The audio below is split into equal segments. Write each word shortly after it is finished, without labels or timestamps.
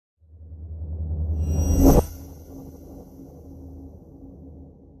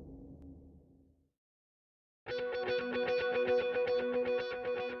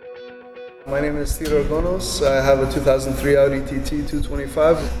My name is Tito Argonos. I have a 2003 Audi TT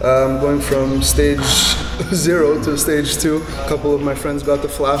 225. I'm going from stage 0 to stage 2. A couple of my friends got the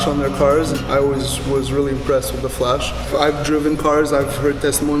flash on their cars. I was really impressed with the flash. I've driven cars, I've heard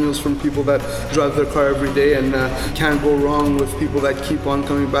testimonials from people that drive their car every day, and can't go wrong with people that keep on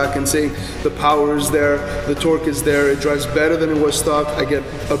coming back and saying the power is there, the torque is there, it drives better than it was stock, I get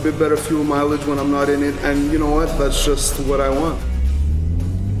a bit better fuel mileage when I'm not in it, and you know what, that's just what I want.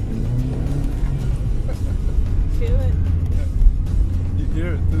 Feel it. You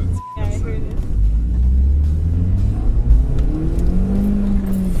hear it, dude. Yeah, I heard it.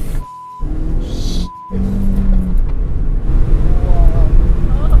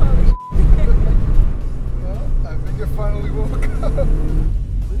 I think it finally woke up.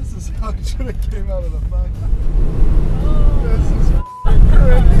 This is how it should have came out of the back. Oh. This is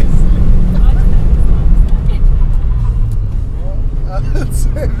crazy. I'd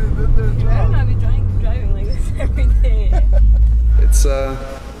say they did their You better job. not be driving like this every day.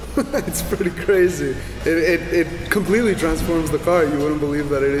 It's pretty crazy. It completely transforms the car. You wouldn't believe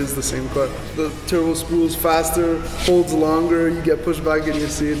that it is the same car. The turbo spools faster, holds longer, you get pushed back in your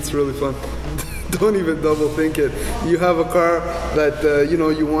seat. It's really fun. Don't even double think it. You have a car that you know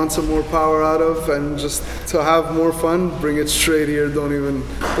you want some more power out of, and just to have more fun, bring it straight here. Don't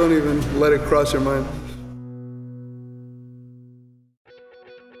even let it cross your mind.